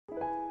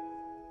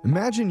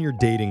Imagine you're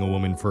dating a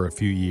woman for a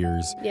few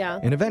years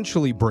and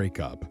eventually break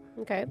up.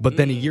 Okay. But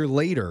then a year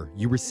later,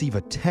 you receive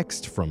a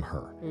text from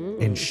her,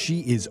 and she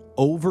is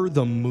over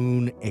the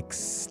moon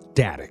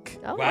ecstatic.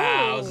 Oh.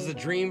 Wow, is this a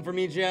dream for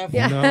me, Jeff?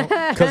 Yeah. No,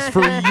 because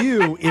for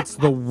you, it's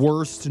the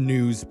worst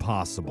news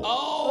possible.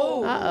 Oh.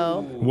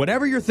 Uh-oh.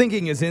 Whatever you're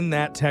thinking is in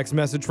that text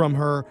message from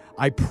her,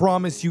 I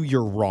promise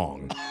you're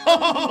wrong.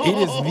 It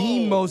is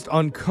the most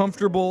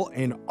uncomfortable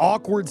and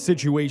awkward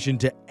situation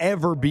to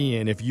ever be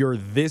in if you're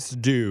this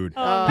dude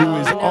who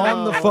is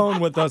on the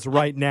phone with us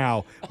right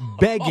now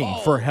begging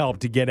for help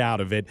to get out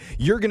of it.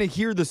 You're going to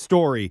hear the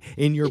story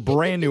in your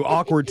brand new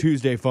Awkward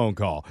Tuesday phone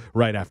call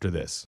right after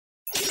this.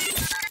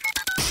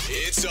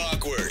 It's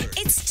awkward.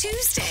 It's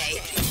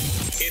Tuesday.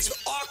 It's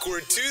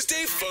Awkward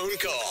Tuesday phone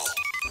call.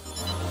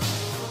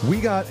 We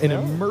got an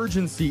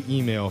emergency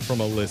email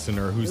from a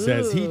listener who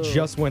says he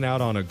just went out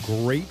on a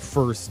great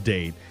first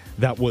date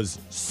that was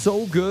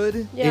so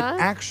good, it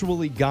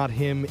actually got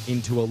him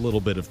into a little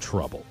bit of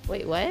trouble.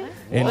 Wait, what?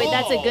 And- Wait,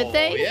 that's a good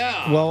thing?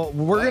 Yeah. Well,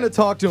 we're going to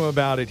talk to him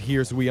about it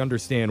here so we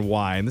understand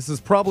why. And this is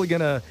probably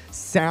going to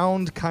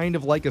sound kind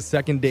of like a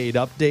second date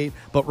update,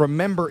 but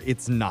remember,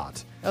 it's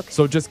not. Okay.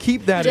 So just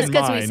keep that Just in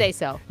mind. because we say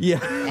so.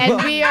 Yeah.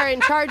 And we are in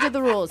charge of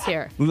the rules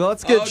here.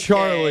 Let's get Okay.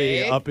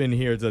 Charlie up in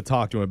here to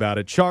talk to him about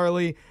it.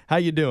 Charlie, how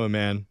you doing,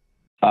 man?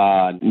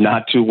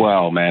 Not too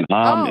well, man.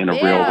 I'm in a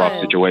real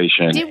rough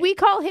situation. Did we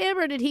call him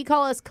or did he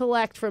call us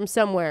collect from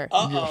somewhere?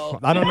 Uh-oh.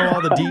 I don't know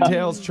all the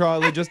details,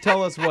 Charlie. Just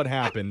tell us what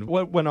happened.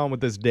 What went on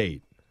with this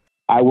date?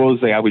 I will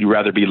say I would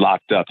rather be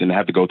locked up than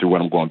have to go through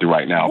what I'm going through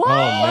right now. What?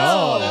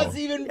 Oh, no. That's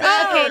even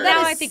better. Okay,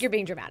 now I think you're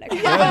being dramatic.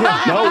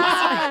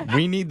 No.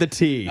 We need the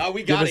tea. Oh,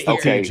 we Give got us it the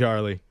here. tea,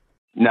 Charlie.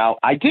 Now,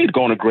 I did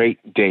go on a great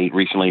date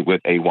recently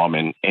with a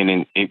woman,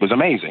 and it was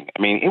amazing.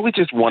 I mean, it was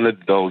just one of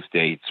those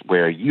dates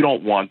where you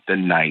don't want the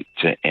night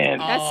to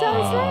end. That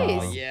sounds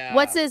nice. yeah.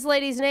 What's this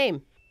lady's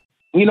name?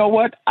 You know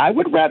what? I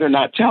would rather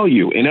not tell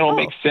you, and it'll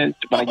make sense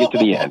when I get to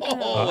the end.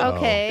 Uh-oh.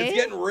 Okay. It's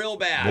getting real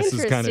bad. This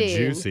is kind of Interesting.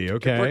 juicy,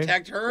 okay?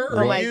 Protect her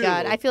or Oh my you?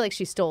 God. I feel like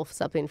she stole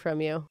something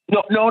from you.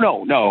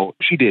 No,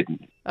 she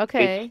didn't.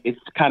 Okay. It's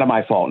kind of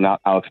my fault, and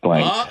I'll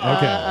explain. Okay.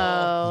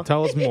 Uh-oh.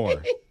 Tell us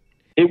more.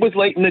 It was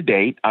late in the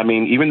date. I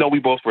mean, even though we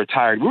both were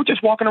tired, we were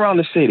just walking around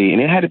the city,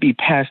 and it had to be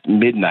past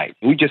midnight.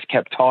 We just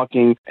kept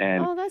talking,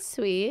 and Oh, that's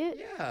sweet.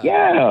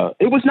 yeah,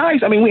 it was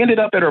nice. I mean, we ended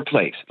up at her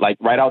place, like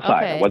right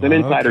outside. Okay. I wasn't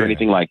inside or Okay.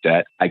 anything like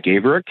that. I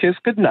gave her a kiss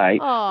goodnight,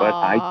 but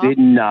I Aw. did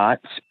not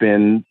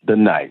spend the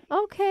night.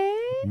 Okay.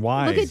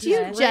 Why? Look at you,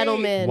 Great.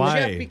 gentlemen. Why?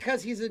 Jeff,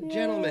 because he's a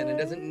gentleman and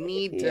doesn't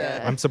need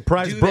to. I'm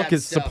surprised do Brooke that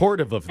is stuff.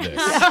 supportive of this.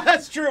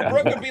 That's true.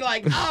 Brooke would be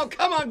like, oh,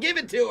 come on, give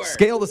it to her.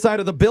 Scale the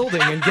side of the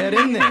building and get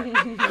in there.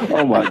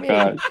 Oh my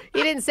God.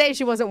 He didn't say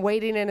she wasn't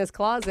waiting in his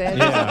closet.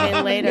 Yeah.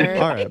 In later.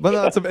 All right, but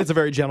it's a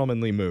very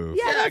gentlemanly move.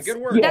 Yeah, that's- good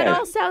work. That Yeah.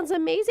 all sounds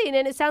amazing,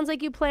 and it sounds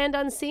like you planned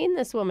on seeing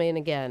this woman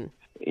again.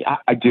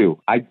 I do.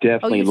 I Oh,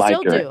 definitely you like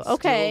still her. do?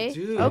 Okay.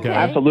 Still do. Okay.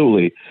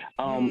 Absolutely.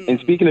 And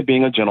speaking of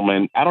being a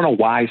gentleman, I don't know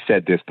why I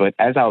said this, but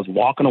as I was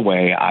walking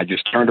away, I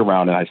just turned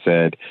around and I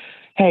said,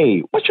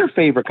 hey, what's your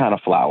favorite kind of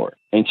flower?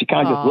 And she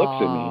kind of just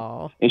looks at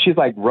Aw. me and she's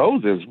like,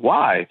 roses,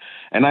 why?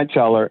 And I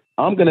tell her,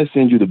 I'm going to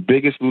send you the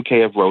biggest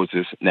bouquet of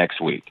roses next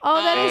week. Oh,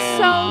 that is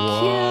so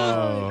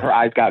Whoa. Her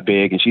eyes got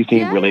big and she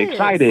seemed really Yes.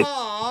 excited.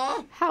 Aw.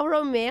 cute. How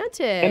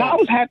romantic. And I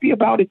was happy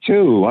about it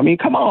too. I mean,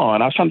 come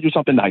on. I was trying to do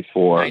something nice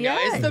for her. I know.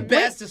 It's the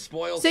best to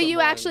spoil So you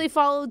someone. actually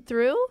followed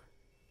through?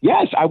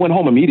 Yes, I went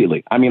home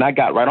immediately. I mean, I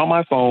got right on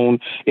my phone.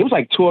 It was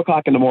like 2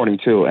 o'clock in the morning,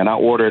 too, and I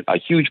ordered a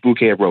huge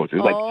bouquet of roses.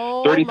 It was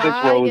Oh, like 36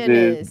 my roses.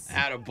 goodness.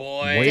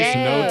 Attaboy. Waste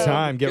no Dang.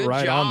 time. Get Good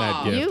right on that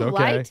job. gift. You Okay.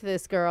 liked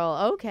this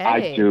girl. Okay.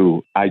 I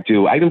do. I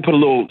even put a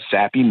little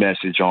sappy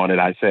message on it.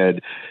 I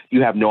said,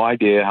 you have no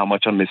idea how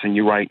much I'm missing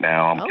you right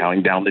now. I'm Oh.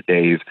 counting down the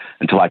days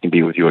until I can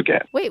be with you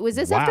again. Wait, was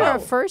this after Wow. our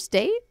first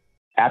date?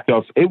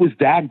 After it was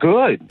that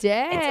good.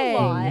 Dang. It's a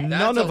lot. None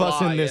That's of a us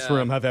lot, in this yeah.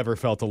 room have ever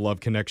felt a love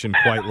connection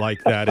quite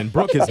like that. And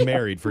Brooke is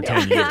married for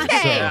 10 years. So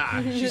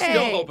Yeah, she's Hey.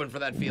 still hoping for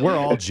that feeling. we're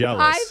all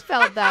jealous. I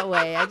felt that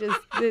way.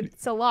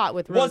 It's a lot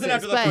with roses. Wasn't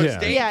after the but first Yeah.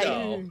 date, yeah,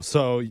 though.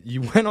 So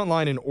you went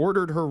online and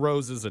ordered her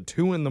roses at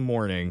 2 in the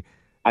morning.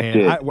 I And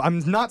did. I'm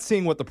not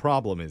seeing what the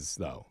problem is,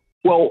 though.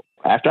 Well,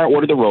 after I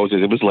ordered the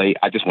roses, it was late.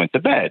 I just went to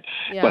bed.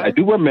 Yeah. But I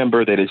do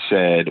remember that it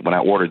said when I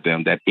ordered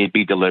them that it'd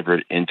be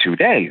delivered in 2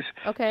 days.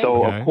 Okay.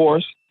 So, Okay. of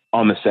course,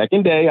 on the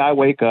second day, I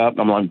wake up.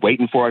 I'm like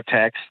waiting for a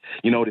text,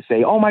 to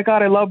say, oh, my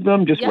God, I love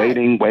them. Just Yeah.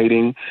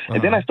 waiting.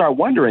 And then I start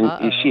wondering,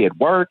 is she at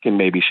work and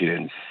maybe she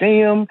didn't see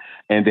him?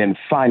 And then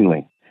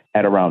finally,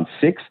 at around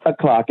 6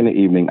 o'clock in the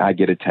evening, I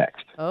get a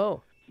text.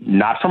 Oh.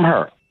 Not from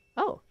her,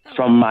 Oh.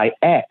 from my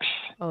ex.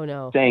 Oh,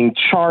 no. Saying,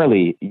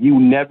 Charlie, you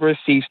never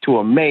cease to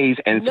amaze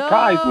and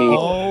surprise me.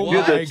 Oh,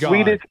 You're my the God.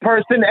 sweetest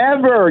person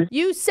ever.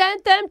 You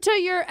sent them to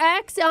your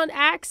ex on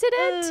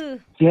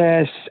accident?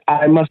 Yes,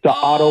 I must have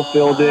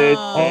auto-filled it.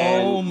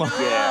 And Oh, my.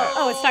 yeah.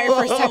 Oh, it's not your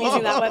first time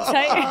using that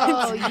website.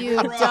 Oh, you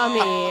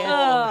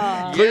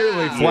dummy.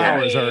 Clearly, Yeah.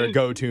 flowers are a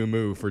go-to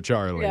move for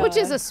Charlie. Yeah. Which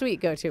is a sweet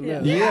go-to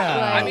move.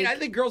 Yeah. I mean, I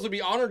think girls would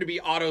be honored to be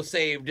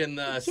auto-saved in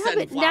the Yeah, send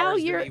but flowers now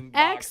to your me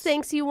ex box.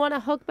 thinks you want to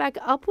hook back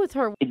up with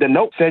her. The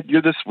note said,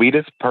 "You're the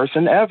sweetest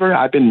person ever.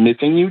 I've been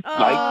missing you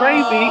like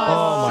crazy."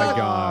 Oh, my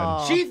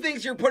God. She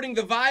thinks you're putting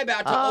the vibe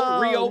out to Oh,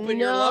 reopen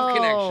your love no.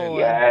 connection.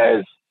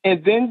 Yes.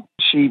 And then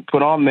she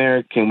put on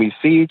there, "Can we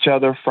see each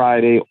other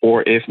Friday,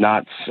 or if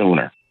not,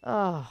 sooner?"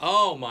 Oh.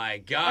 Oh my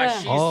gosh,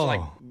 she's Oh.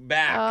 like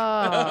back.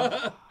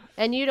 Oh.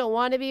 And you don't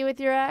want to be with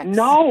your ex?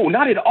 No,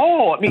 not at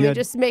all. I mean, Yeah.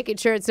 Just making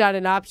sure it's not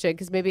an option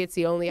because maybe it's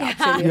the only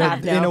option you Yeah,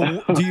 have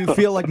now. do you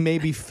feel like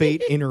maybe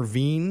fate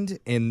intervened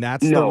and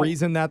that's the No.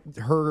 reason that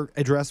her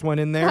address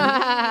went in there?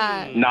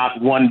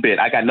 not one bit.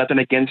 I got nothing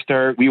against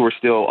her. We were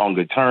still on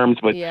good terms,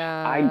 but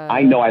Yeah.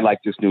 I know I like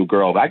this new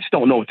girl. I just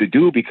don't know what to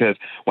do because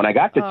when I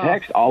got the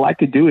text, all I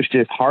could do is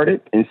just heart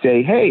it and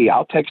say, "Hey,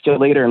 I'll text you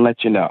later and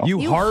let you know." You,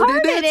 You hearted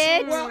hearted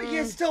it? it. Well,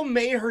 you still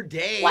made her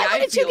day. Why I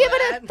wouldn't you feel give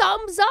that. it a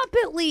thumbs up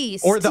at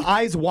least? Or the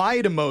eyes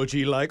wide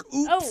emoji, like,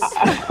 oops.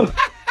 Oh.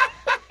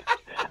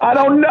 I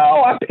don't know.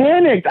 I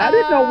panicked. I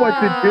didn't know what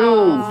to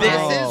do.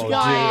 This is Oh,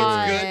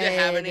 why it's good to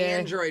have an dude.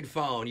 Android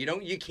phone.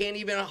 You can't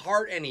even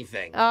heart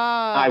anything.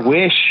 I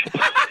wish.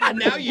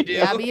 Now you do.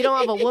 Yeah, but you don't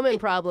have a woman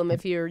problem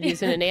if you're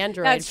using an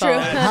Android That's phone.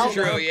 true. That's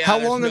true. Yeah. How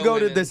there's long no ago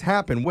women. did this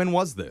happen? When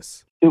was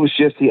this? It was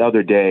just the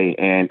other day,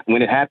 and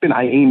when it happened,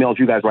 I emailed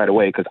you guys right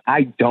away because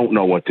I don't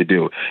know what to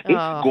do.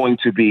 It's going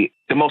to be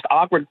the most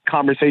awkward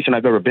conversation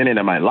I've ever been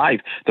in my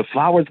life. The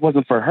flowers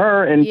wasn't for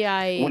her, and when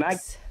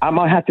Yikes. I'm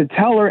gonna have to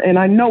tell her, and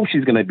I know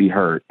she's gonna be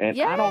hurt, and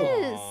Yes.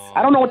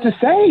 I don't know what to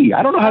say.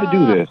 I don't know how to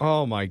do this.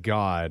 Oh, my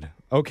God.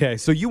 Okay,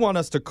 so you want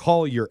us to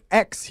call your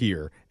ex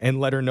here and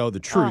let her know the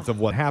truth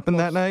of what happened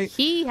that night?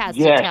 He has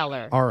Yes. to tell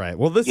her. All right.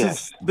 Well, this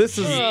Yes. is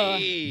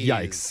Jeez.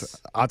 yikes.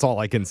 That's all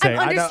I can say. I'm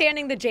I know-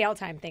 understanding the jail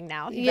time thing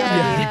now.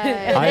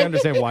 Yeah. I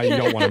understand why you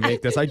don't want to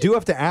make this. I do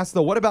have to ask,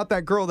 though, what about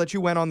that girl that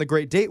you went on the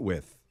great date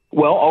with?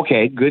 Well,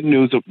 okay, good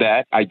news of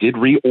that. I did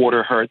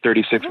reorder her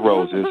 36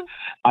 roses.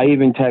 I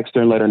even texted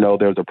her and let her know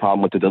there's a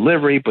problem with the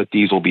delivery, but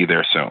these will be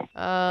there soon.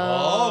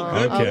 Oh,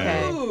 good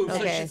Okay. move. So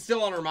Okay. she's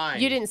still on her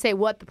mind. You didn't say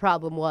what the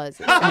problem was.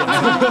 It's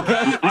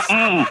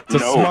a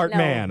smart No.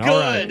 man. All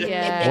right. Good.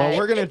 Yeah. Well,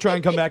 we're going to try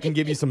and come back and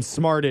give you some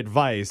smart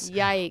advice.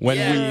 Yikes. When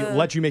Yeah. we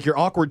let you make your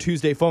awkward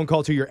Tuesday phone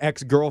call to your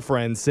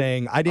ex-girlfriend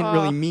saying, I didn't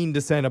really mean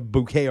to send a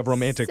bouquet of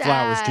romantic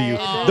flowers to you.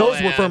 Sad. Those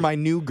were man. for my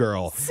new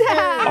girl.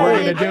 Sad.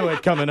 We're going to do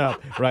it coming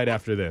up right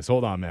after this.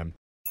 Hold on, ma'am.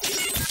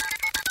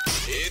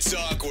 It's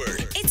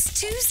awkward. It's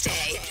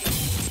Tuesday.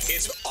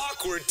 It's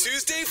Awkward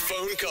Tuesday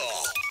phone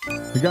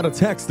call. We got a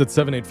text at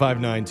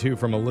 78592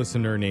 from a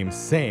listener named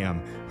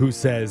Sam who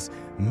says,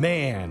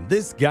 man,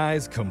 this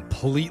guy's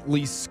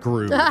completely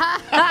screwed.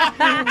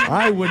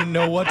 I wouldn't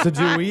know what to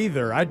do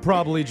either. I'd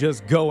probably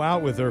just go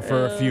out with her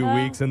for a few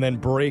weeks and then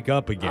break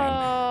up again.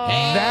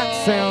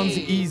 That sounds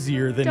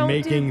easier than Don't do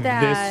making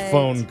that. this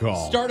phone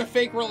call. Start a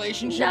fake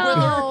relationship with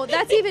her. No,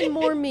 that's even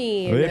more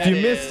mean. If you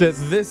That missed it,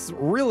 is. this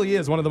really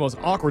is one of the most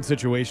awkward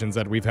situations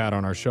that we've had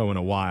on our show in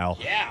a while.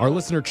 Yeah. Our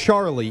listener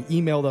Charlie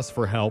emailed us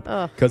for help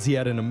Ugh. because he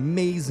had an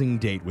amazing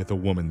date with a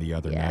woman the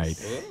other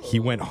Yes. night. He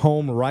went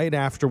home right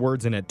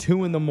afterwards and at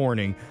 2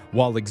 a.m,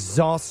 while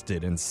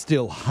exhausted and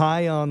still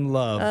high on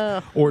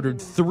love, ordered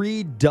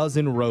 3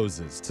 dozen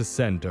roses to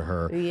send to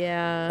her.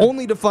 Yeah.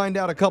 Only to find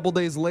out a couple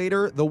days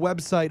later, the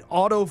website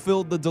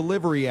auto-filled the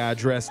delivery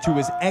address to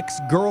his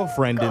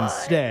ex-girlfriend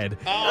instead.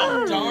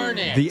 Oh, darn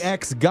it. The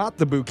ex got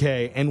the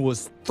bouquet and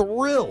was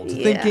thrilled,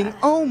 thinking,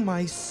 oh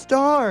my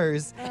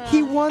stars,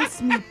 he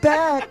wants me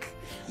back.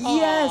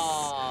 Yes.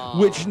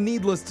 Which,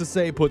 needless to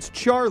say, puts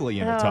Charlie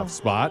in a tough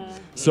spot.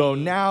 So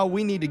now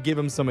we need to give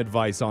him some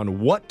advice on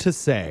what to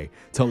say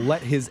to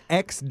let his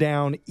ex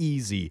down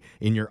easy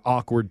in your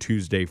awkward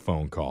Tuesday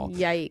phone call.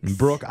 Yikes.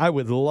 Brooke, I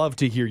would love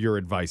to hear your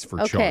advice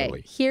for Okay,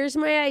 Charlie. here's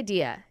my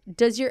idea.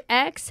 Does your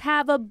ex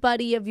have a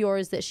buddy of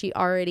yours that she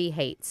already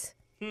hates?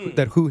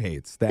 That who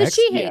hates? The That ex?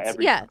 she hates,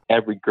 yeah.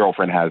 Every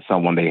girlfriend has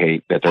someone they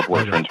hate that their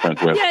boyfriend's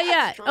friends with.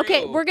 Yeah.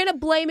 Okay, True. we're going to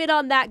blame it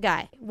on that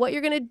guy. What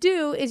you're going to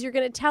do is you're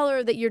going to tell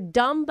her that your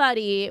dumb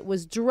buddy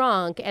was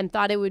drunk and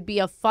thought it would be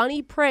a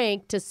funny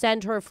prank to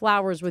send her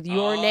flowers with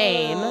your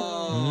name,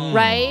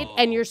 right?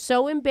 And you're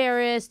so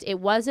embarrassed.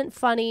 It wasn't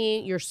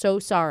funny. You're so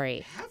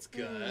sorry. That's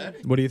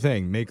good. What do you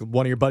think? Make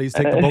one of your buddies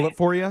take the bullet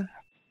for you?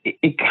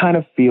 It kind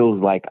of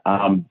feels like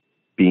I'm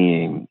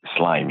being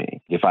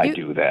slimy if I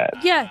do that.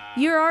 Yeah,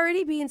 you're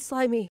already being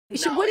slimy.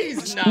 No,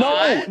 he's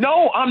not.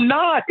 No, I'm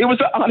not. It was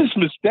an honest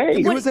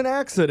mistake. It was an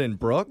accident,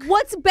 Brooke.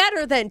 What's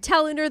better than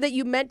telling her that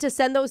you meant to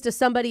send those to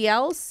somebody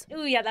else?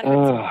 Ooh, yeah, that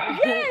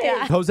hurts.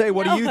 Yeah. Jose,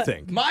 what do you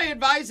think? My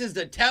advice is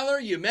to tell her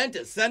you meant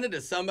to send it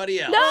to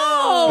somebody else.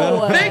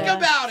 No! Think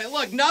about it.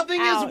 Look, nothing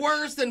Ouch. is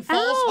worse than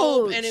false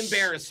hope and Ouch.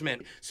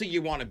 embarrassment. So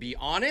you want to be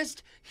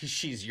honest.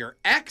 She's your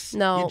ex.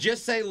 No. You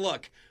just say,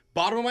 look,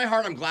 bottom of my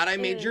heart, I'm glad I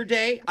made your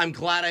day. I'm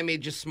glad I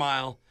made you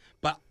smile.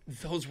 But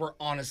those were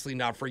honestly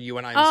not for you,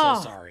 and I'm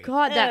so sorry.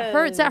 God, that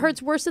hurts. That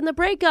hurts worse than the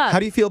breakup. How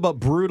do you feel about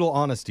brutal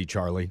honesty,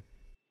 Charlie?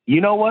 You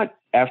know what?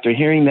 After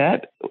hearing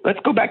that, let's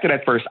go back to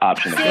that first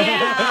option.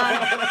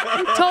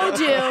 Yeah. Told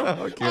you.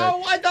 Okay.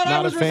 Oh, I thought I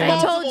Not was a fan.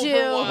 responsible I told you.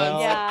 for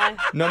once. Yeah.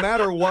 No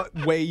matter what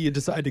way you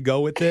decide to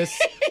go with this,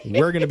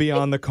 we're going to be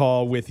on the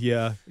call with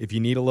you. If you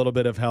need a little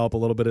bit of help, a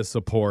little bit of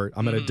support,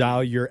 I'm going to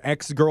dial your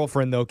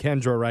ex-girlfriend, though,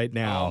 Kendra, right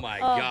now. Oh, my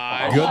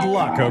gosh. Good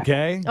luck,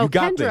 okay? Oh, You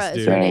got Kendra this, is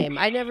dude. her name.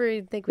 I never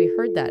even think we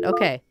heard that.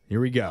 Okay. Here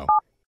we go.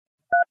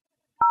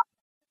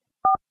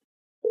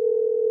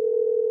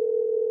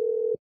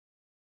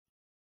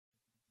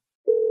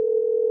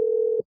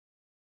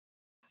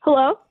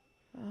 Hello?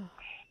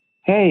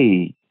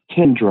 Hey,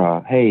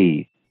 Kendra.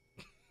 Hey.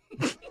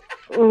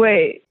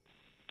 Wait,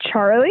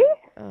 Charlie?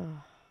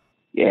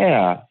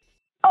 Yeah.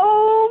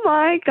 Oh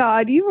my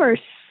God, you are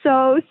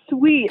so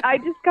sweet. I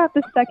just got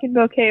the second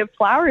bouquet of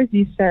flowers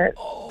you sent.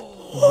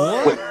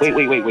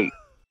 Wait.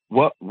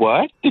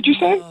 What did you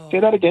say? Say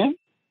that again.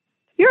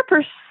 You're a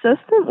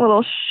persistent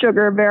little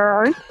sugar bear,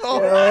 aren't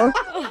you?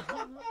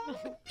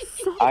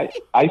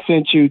 I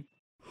sent you.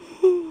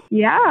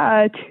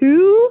 Yeah,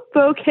 2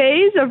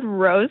 bouquets of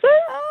roses?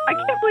 I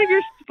can't believe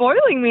you're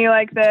spoiling me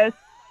like this.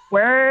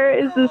 Where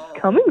is this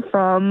coming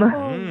from?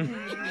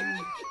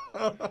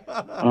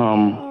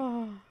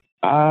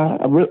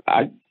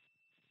 I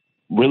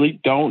really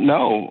don't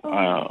know.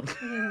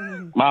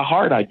 My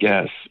heart, I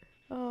guess.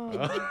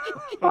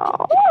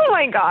 Oh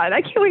my God,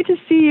 I can't wait to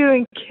see you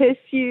and kiss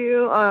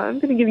you. I'm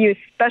going to give you a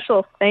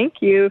special thank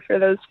you for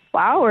those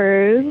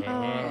flowers.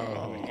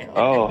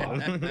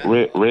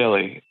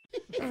 Really?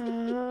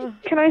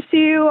 Can I see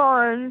you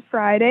on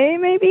Friday,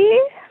 maybe?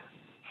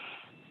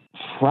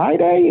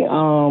 Friday?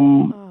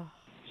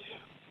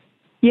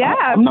 Yeah.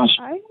 I'm not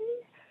sure.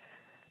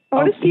 I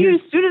want to see you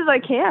as soon as I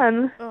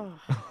can.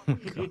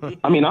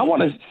 I mean, I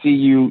want to see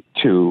you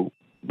too,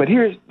 but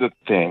here's the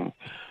thing.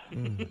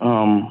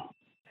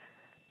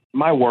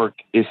 My work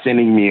is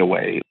sending me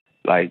away.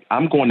 Like,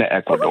 I'm going to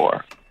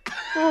Ecuador.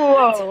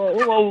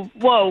 Whoa,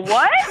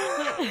 what?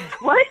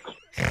 What?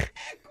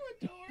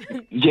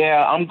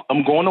 Yeah,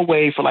 I'm going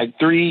away for like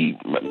 3,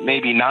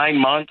 maybe 9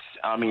 months.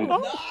 I mean,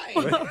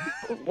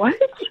 What?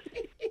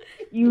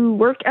 You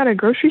work at a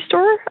grocery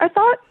store, I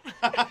thought?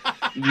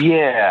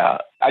 yeah,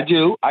 I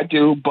do,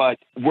 but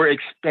we're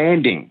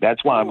expanding.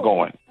 That's why I'm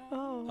going.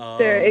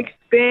 They're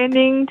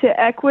expanding to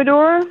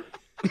Ecuador?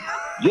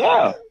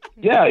 Yeah,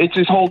 it's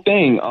this whole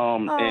thing.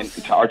 And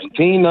to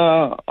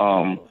Argentina,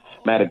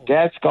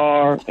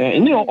 Madagascar,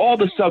 and all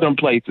the southern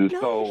places.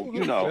 So,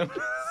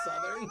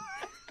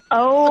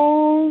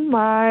 Oh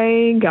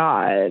my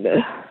God.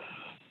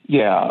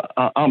 Yeah,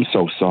 I'm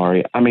so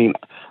sorry. I mean,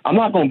 I'm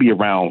not going to be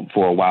around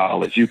for a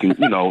while, as you can,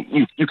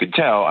 you could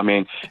tell. I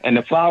mean, and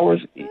the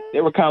flowers,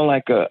 they were kind of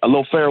like a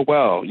little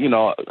farewell,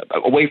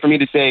 a way for me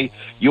to say,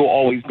 you'll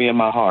always be in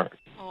my heart.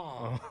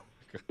 Oh,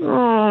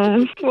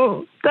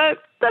 well, that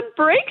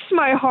breaks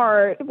my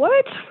heart.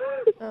 What?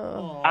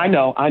 I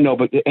know,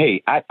 but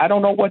hey, I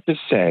don't know what to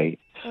say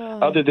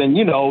other than,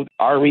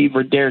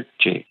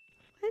 arrivederci.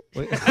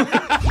 Oh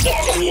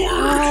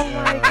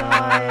my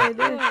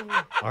God.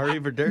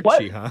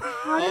 Arrivederci, huh?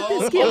 How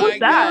did this get Oh, my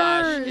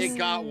gosh. worse? It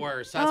got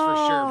worse. That's for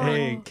sure.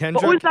 Hey, Kendra.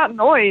 What was that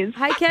noise?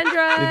 Hi,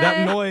 Kendra.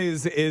 That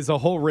noise is a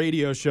whole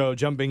radio show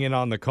jumping in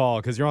on the call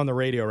because you're on the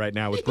radio right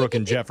now with Brooke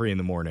and Jeffrey in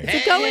the morning.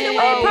 It's a going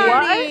away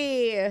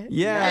party.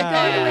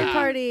 Yeah. Going away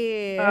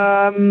party.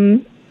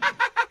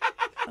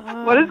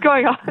 What is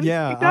going on?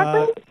 Yeah,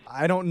 Exactly?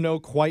 I don't know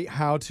quite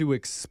how to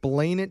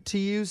explain it to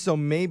you, so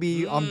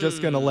maybe I'm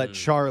just gonna let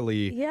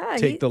Charlie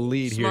take the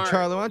lead here. Smart.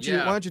 Charlie, why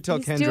don't you tell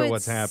He's Kendra doing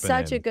what's happening?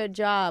 Such a good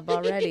job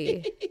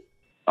already.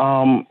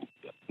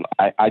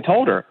 I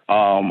told her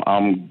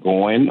I'm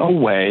going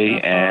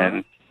away,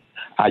 and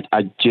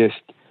I just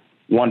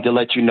wanted to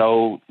let you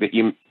know that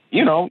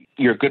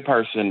you're a good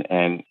person,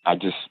 and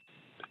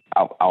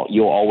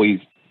you'll always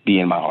be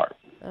in my heart.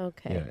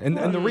 Okay. Yeah.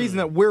 And the reason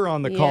that we're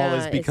on the call Yeah,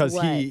 is it's because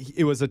what?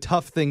 it was a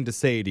tough thing to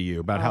say to you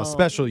about how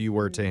special you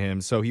were to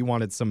him, so he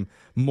wanted some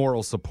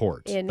moral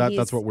support. And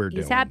That's what we're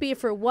doing. He's happy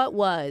for what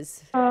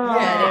was,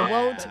 and it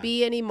won't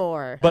be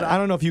anymore. But I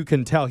don't know if you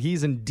can tell,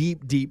 he's in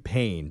deep, deep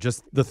pain,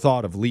 just the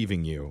thought of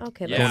leaving you.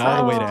 Okay, Going let's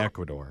all the way not- to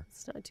Ecuador.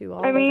 Let's not do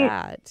all I mean- of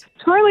that.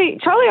 Charlie,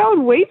 I would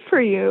wait for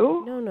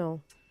you.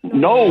 No.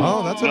 No.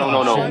 Oh, that's an no.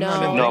 option.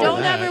 No.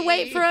 Don't that. ever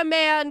wait for a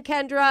man,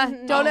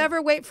 Kendra. Don't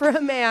ever wait for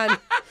a man.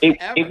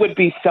 It would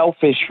be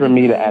selfish for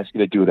me to ask you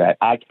to do that.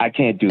 I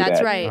can't do that.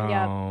 That's right.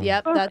 Oh.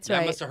 Yep, that's That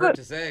right. must have hurt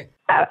to say.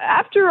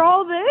 After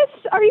all this,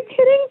 are you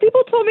kidding?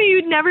 People told me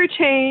you'd never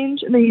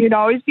change and that you'd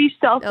always be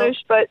selfish,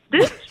 but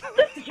this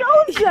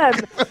shows them.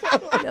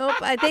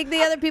 Nope. I think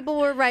the other people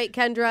were right,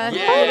 Kendra.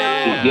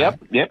 Yeah.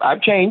 Yep.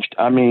 I've changed.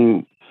 I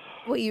mean,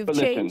 Well, you've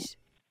Listen, changed.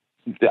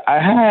 I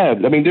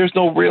have. I mean, there's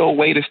no real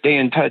way to stay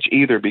in touch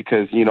either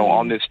because,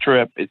 on this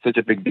trip, it's such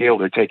a big deal.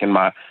 They're taking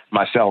my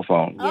cell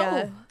phone.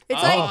 Yeah.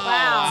 It's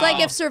like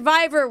if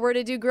Survivor were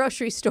to do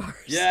grocery stores.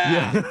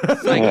 Yeah. Yeah.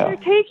 They're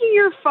taking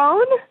your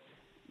phone?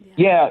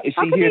 Yeah. See,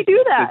 How can here's they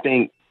do that? the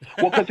thing.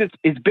 Well, because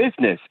it's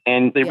business,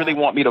 and they really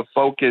want me to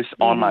focus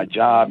on my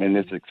job and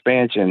this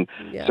expansion.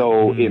 Yeah.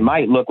 So it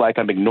might look like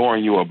I'm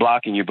ignoring you or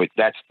blocking you, but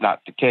that's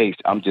not the case.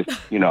 I'm just,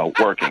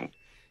 working.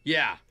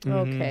 Yeah.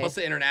 Okay. Plus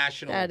the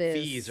international That is-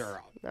 fees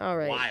are All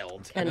right.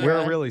 wild. Kendra.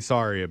 We're really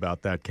sorry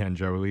about that,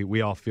 Kendra.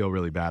 We all feel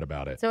really bad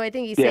about it. So I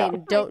think he's Yeah.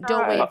 saying don't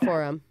wait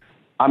for him.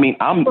 I mean,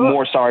 I'm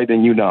more sorry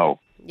than you know.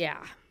 Yeah.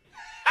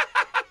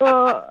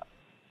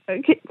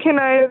 Can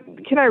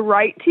I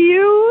write to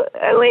you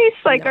at least?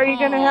 Like, are you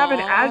going to have an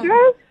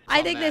address?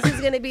 I think this is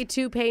going to be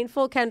too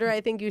painful, Kendra. I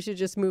think you should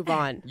just move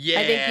on.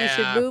 I think you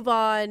should Yeah. move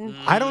on.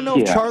 I don't know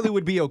if Yeah. Charlie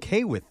would be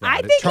okay with that. I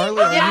Is think Charlie, he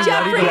would, are you ready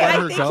Jeffrey. to let I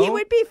her think go? he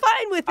would be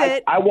fine with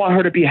it. I want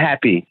her to be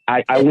happy.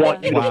 I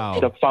want you Wow.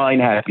 to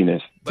find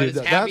happiness. But Dude, is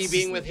happy that's-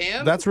 being with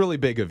him? That's really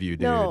big of you,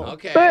 dude. No.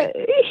 Okay. But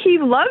he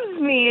loves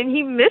me and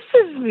he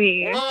misses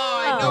me. Oh,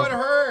 I know it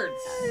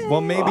hurts.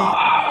 Well, maybe.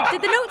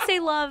 Did the note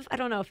say love? I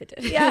don't know if it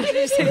did. Yeah.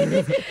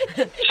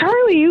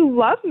 Charlie, you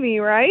love me,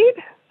 right?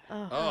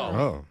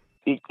 Oh.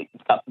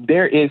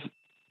 There is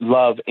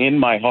love in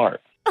my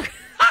heart.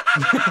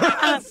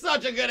 That's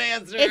such a good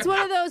answer. It's one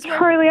of those where.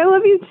 Charlie, I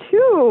love you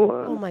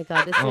Oh too. my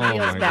God, this Oh feels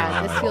my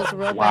bad. This God. feels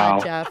real Wow.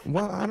 bad, Jeff.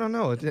 Well, I don't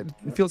know. It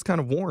feels kind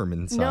of warm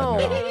inside now.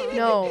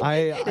 No.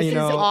 This is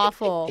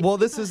awful. Well,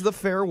 this is the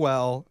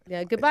farewell.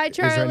 Yeah. Goodbye,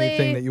 Charlie. Is there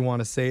anything that you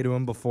want to say to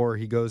him before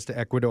he goes to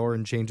Ecuador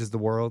and changes the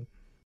world?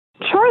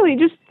 Charlie,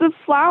 just the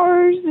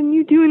flowers and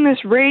you doing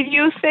this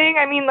radio thing.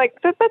 I mean, like,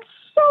 that's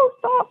so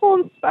thoughtful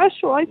and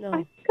special. I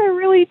think I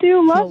really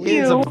do love He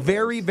is you. a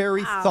very,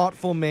 very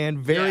thoughtful man,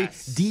 very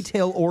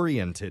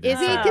detail-oriented. Is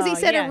he? Because he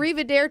said yeah.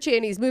 arrivederci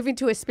and he's moving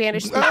to a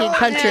Spanish-speaking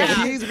country.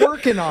 He's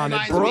working on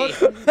it, Reminds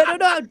Brooke. me. I don't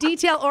know how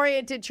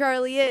detail-oriented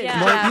Charlie is.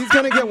 Yeah. Well, he's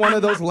going to get one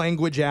of those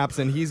language apps,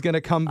 and he's going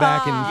to come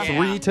back in Yeah.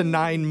 3 to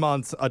 9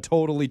 months a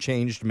totally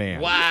changed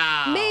man.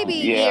 Wow. Maybe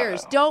Yeah.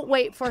 years. Don't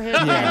wait for him.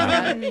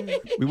 Yeah. Kendra.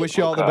 We wish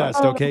you all the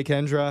best, okay,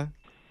 Kendra?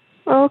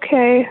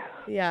 Okay.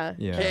 Yeah.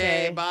 Yeah.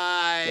 Okay,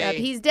 bye. Yeah, if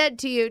he's dead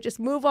to you, just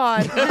move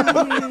on.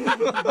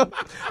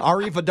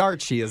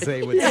 Arrivederci, as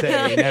they would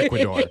say in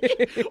Ecuador.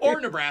 Or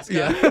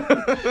Nebraska.